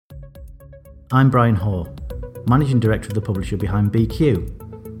I'm Brian Hoare, Managing Director of the publisher behind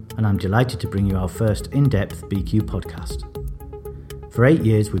BQ, and I'm delighted to bring you our first in-depth BQ podcast. For 8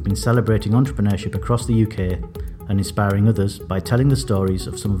 years, we've been celebrating entrepreneurship across the UK and inspiring others by telling the stories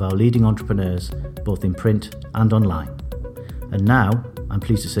of some of our leading entrepreneurs, both in print and online. And now, I'm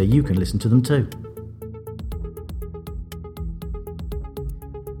pleased to say you can listen to them too.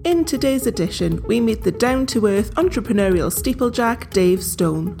 In today's edition, we meet the down-to-earth entrepreneurial steeplejack Dave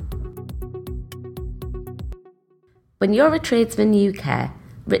Stone. When You're a Tradesman You Care,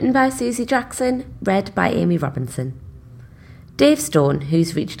 written by Susie Jackson, read by Amy Robinson. Dave Stone,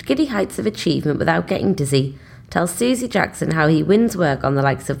 who's reached giddy heights of achievement without getting dizzy, tells Susie Jackson how he wins work on the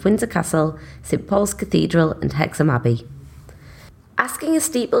likes of Windsor Castle, St Paul's Cathedral and Hexham Abbey. Asking a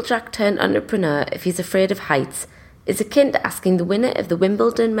steeplejack turned entrepreneur if he's afraid of heights is akin to asking the winner of the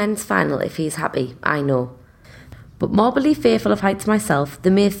Wimbledon men's final if he's happy, I know. But morbidly fearful of heights myself,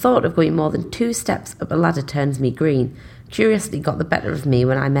 the mere thought of going more than 2 steps up a ladder turns me green, curiously got the better of me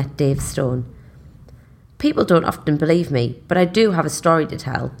when I met Dave Stone. People don't often believe me, but I do have a story to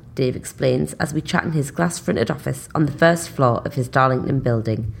tell, Dave explains as we chat in his glass-fronted office on the first floor of his Darlington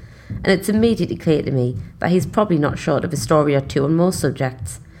building. And it's immediately clear to me that he's probably not short of a story or two on most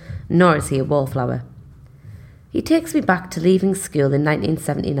subjects, nor is he a wallflower. He takes me back to leaving school in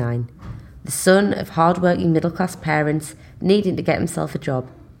 1979, the son of hard-working middle-class parents needing to get himself a job.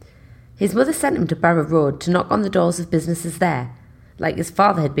 His mother sent him to Barrow Road to knock on the doors of businesses there, like his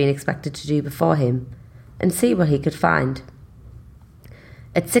father had been expected to do before him, and see what he could find.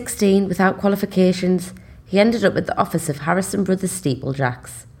 At 16, without qualifications, he ended up at the office of Harrison Brothers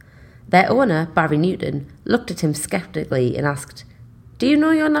Steeplejacks. Their owner, Barry Newton, looked at him sceptically and asked, "Do you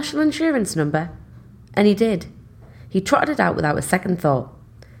know your national insurance number?" And he did. He trotted it out without a second thought.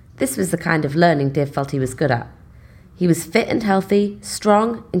 This was the kind of learning Dave felt he was good at. He was fit and healthy,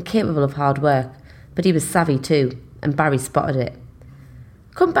 strong and capable of hard work, but he was savvy too, and Barry spotted it.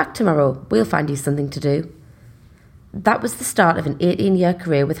 "Come back tomorrow, we'll find you something to do." That was the start of an 18-year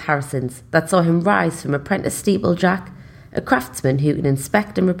career with Harrison's that saw him rise from apprentice steeplejack, a craftsman who can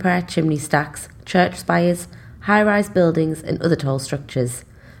inspect and repair chimney stacks, church spires, high-rise buildings and other tall structures,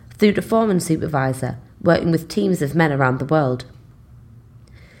 through to foreman supervisor, working with teams of men around the world.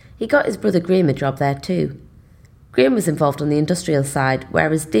 He got his brother Graham a job there too. Graham was involved on the industrial side,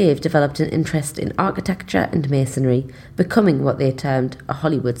 whereas Dave developed an interest in architecture and masonry, becoming what they termed a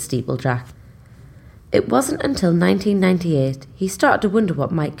Hollywood steeplejack. It wasn't until 1998 he started to wonder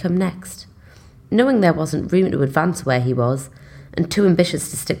what might come next. Knowing there wasn't room to advance where he was, and too ambitious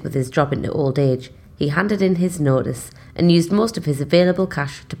to stick with his job into old age, he handed in his notice and used most of his available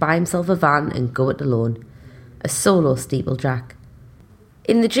cash to buy himself a van and go it alone. A solo steeplejack.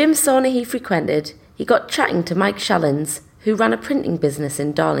 In the gym sauna he frequented, he got chatting to Mike Shallins, who ran a printing business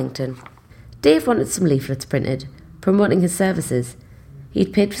in Darlington. Dave wanted some leaflets printed, promoting his services.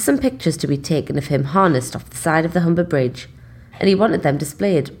 He'd paid for some pictures to be taken of him harnessed off the side of the Humber Bridge, and he wanted them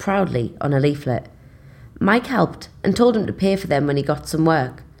displayed proudly on a leaflet. Mike helped and told him to pay for them when he got some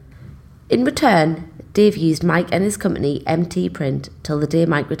work. In return, Dave used Mike and his company MT Print till the day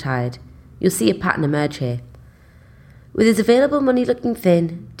Mike retired. You'll see a pattern emerge here. With his available money looking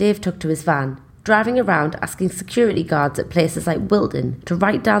thin, Dave took to his van, driving around asking security guards at places like Wilton to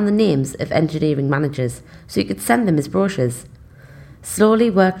write down the names of engineering managers so he could send them his brochures. Slowly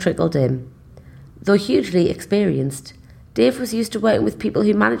work trickled in. Though hugely experienced, Dave was used to working with people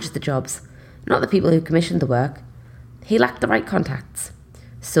who managed the jobs, not the people who commissioned the work. He lacked the right contacts.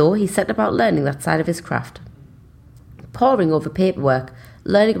 So he set about learning that side of his craft. Poring over paperwork,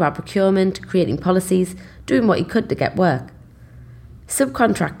 learning about procurement, creating policies, doing what he could to get work.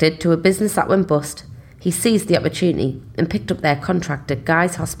 Subcontracted to a business that went bust, he seized the opportunity and picked up their contract at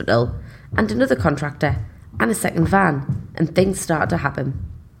Guy's Hospital and another contractor and a second van, and things started to happen.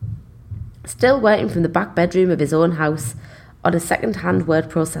 Still working from the back bedroom of his own house on a second-hand word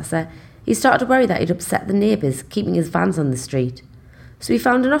processor, he started to worry that he'd upset the neighbours keeping his vans on the street. So he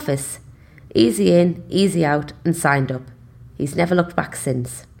found an office. Easy in, easy out, and signed up. He's never looked back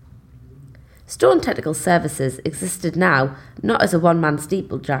since. Stone Technical Services existed now not as a one-man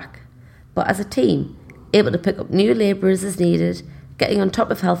steeplejack, but as a team, able to pick up new labourers as needed, getting on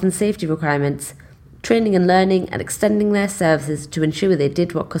top of health and safety requirements, training and learning and extending their services to ensure they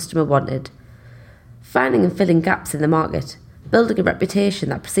did what customer wanted. Finding and filling gaps in the market, building a reputation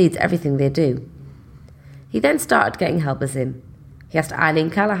that precedes everything they do. He then started getting help as him. He asked Eileen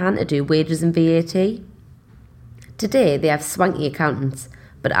Callahan to do wages and VAT. Today they have swanky accountants,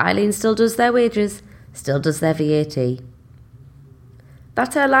 but Eileen still does their wages, still does their VAT.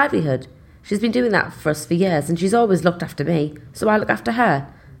 That's her livelihood. She's been doing that for us for years and she's always looked after me, so I look after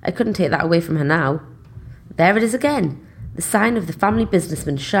her. I couldn't take that away from her now. There it is again, the sign of the family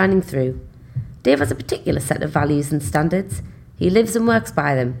businessman shining through. Dave has a particular set of values and standards. He lives and works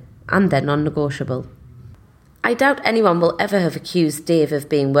by them, and they're non-negotiable. I doubt anyone will ever have accused Dave of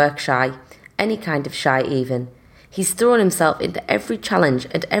being work shy, any kind of shy even. He's thrown himself into every challenge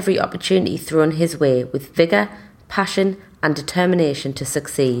and every opportunity thrown his way with vigour, passion and determination to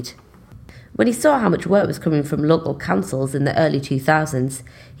succeed. When he saw how much work was coming from local councils in the early 2000s,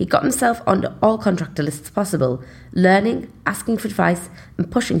 he got himself onto all contractor lists possible, learning, asking for advice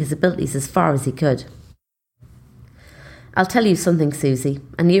and pushing his abilities as far as he could. I'll tell you something, Susie,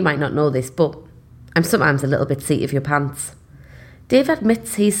 and you might not know this, but I'm sometimes a little bit seat of your pants. Dave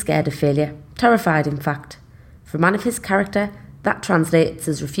admits he's scared of failure, terrified in fact. For a man of his character, that translates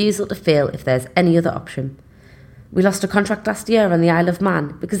as refusal to fail if there's any other option. We lost a contract last year on the Isle of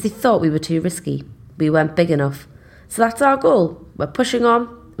Man because they thought we were too risky. We weren't big enough. So that's our goal. We're pushing on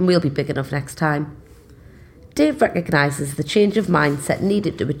and we'll be big enough next time. Dave recognises the change of mindset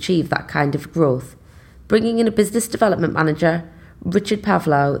needed to achieve that kind of growth, bringing in a business development manager, Richard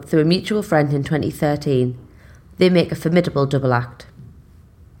Pavlow, through a mutual friend in 2013. They make a formidable double act.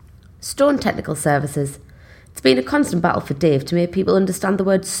 Stone Technical Services. It's been a constant battle for Dave to make people understand the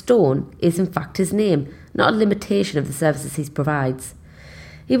word stone is in fact his name, not a limitation of the services he provides.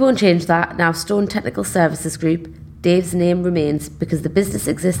 He won't change that. Now Stone Technical Services Group, Dave's name remains because the business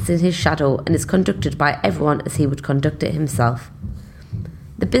exists in his shadow and is conducted by everyone as he would conduct it himself.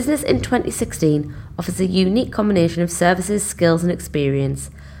 The business in 2016 offers a unique combination of services, skills and experience,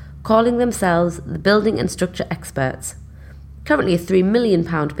 calling themselves the Building and Structure Experts. Currently a £3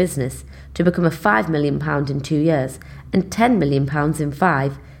 million business to become a £5 million in 2 years and £10 million in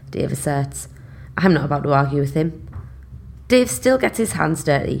 5, Dave asserts. I'm not about to argue with him. Dave still gets his hands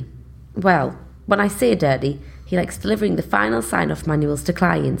dirty. Well, when I say dirty, he likes delivering the final sign-off manuals to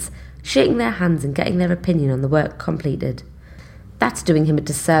clients, shaking their hands and getting their opinion on the work completed. That's doing him a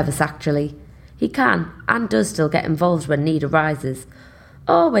disservice, actually. He can and does still get involved when need arises,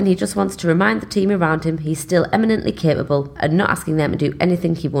 or when he just wants to remind the team around him he's still eminently capable and not asking them to do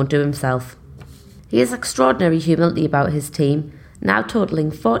anything he won't do himself. He has extraordinary humility about his team, now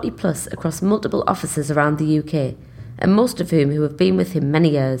totalling 40 plus across multiple offices around the UK, and most of whom who have been with him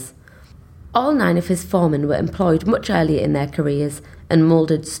many years. All 9 of his foremen were employed much earlier in their careers and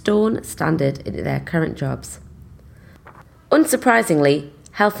moulded stone standard into their current jobs. Unsurprisingly,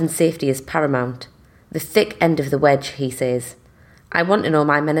 health and safety is paramount. The thick end of the wedge, he says. I want to know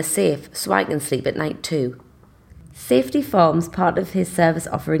my men are safe so I can sleep at night too. Safety forms part of his service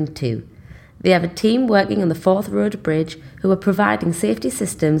offering too. They have a team working on the Forth Road Bridge who are providing safety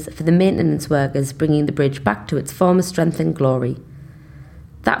systems for the maintenance workers, bringing the bridge back to its former strength and glory.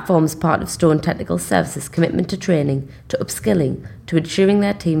 That forms part of Stone Technical Services' commitment to training, to upskilling, to ensuring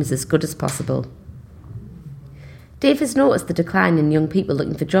their team is as good as possible. Dave has noticed the decline in young people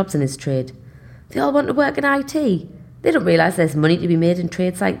looking for jobs in his trade. They all want to work in IT. They don't realise there's money to be made in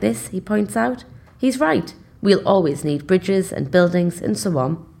trades like this, he points out. He's right. We'll always need bridges and buildings and so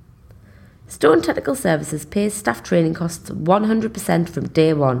on. Stone Technical Services pays staff training costs 100% from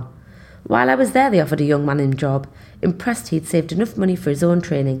day one. While I was there, they offered a young man a job, impressed he'd saved enough money for his own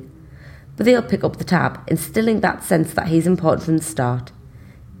training. But they'll pick up the tab, instilling that sense that he's important from the start.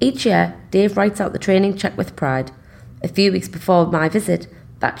 Each year, Dave writes out the training cheque with pride. A few weeks before my visit,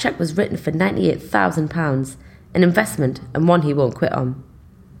 that cheque was written for £98,000, an investment and one he won't quit on.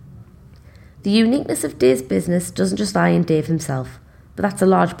 The uniqueness of Dave's business doesn't just lie in Dave himself, but that's a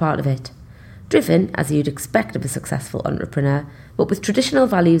large part of it. Driven, as you'd expect of a successful entrepreneur, but with traditional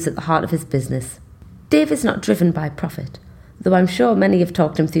values at the heart of his business. Dave is not driven by profit, though I'm sure many have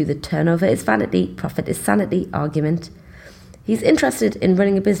talked him through the turnover is vanity, profit is sanity argument. He's interested in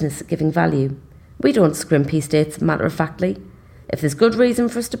running a business giving value. We don't scrimp, he states matter-of-factly. If there's good reason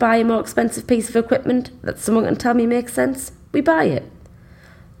for us to buy a more expensive piece of equipment that someone can tell me makes sense, we buy it.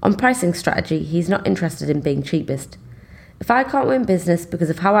 On pricing strategy, he's not interested in being cheapest. If I can't win business because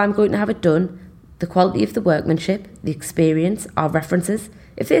of how I'm going to have it done, the quality of the workmanship, the experience, our references,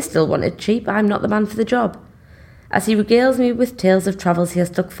 if they still want it cheap, I'm not the man for the job. As he regales me with tales of travels he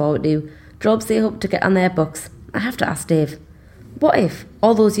has looked forward to, jobs they hope to get on their books, I have to ask Dave, what if,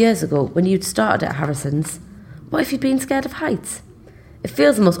 all those years ago when you'd started at Harrison's, what if you'd been scared of heights? It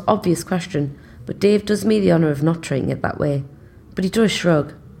feels the most obvious question, but Dave does me the honour of not treating it that way. But he does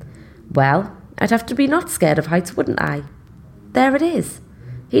shrug. Well, I'd have to be not scared of heights, wouldn't I? There it is.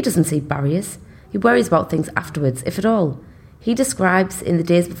 He doesn't see barriers. He worries about things afterwards, if at all. He describes, in the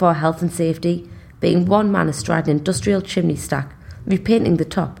days before health and safety, being one man astride an industrial chimney stack, repainting the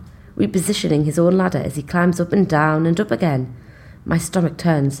top, repositioning his own ladder as he climbs up and down and up again. My stomach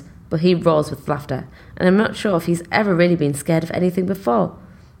turns, but he roars with laughter, and I'm not sure if he's ever really been scared of anything before.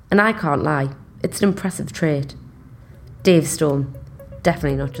 And I can't lie, it's an impressive trait. Dave Stone,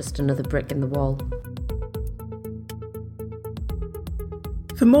 definitely not just another brick in the wall.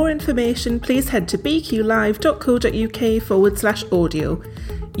 For more information, please head to bqlive.co.uk/audio.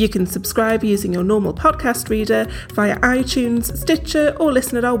 You can subscribe using your normal podcast reader via iTunes, Stitcher, or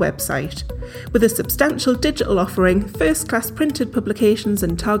listen at our website. With a substantial digital offering, first-class printed publications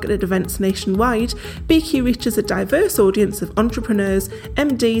and targeted events nationwide, BQ reaches a diverse audience of entrepreneurs,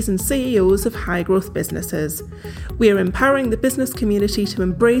 MDs and CEOs of high-growth businesses. We are empowering the business community to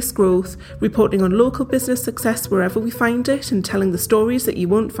embrace growth, reporting on local business success wherever we find it and telling the stories that you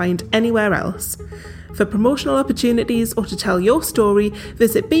won't find anywhere else. For promotional opportunities or to tell your story,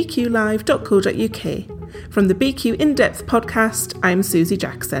 visit bqlive.co.uk. From the BQ In-Depth podcast, I'm Susie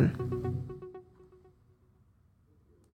Jackson.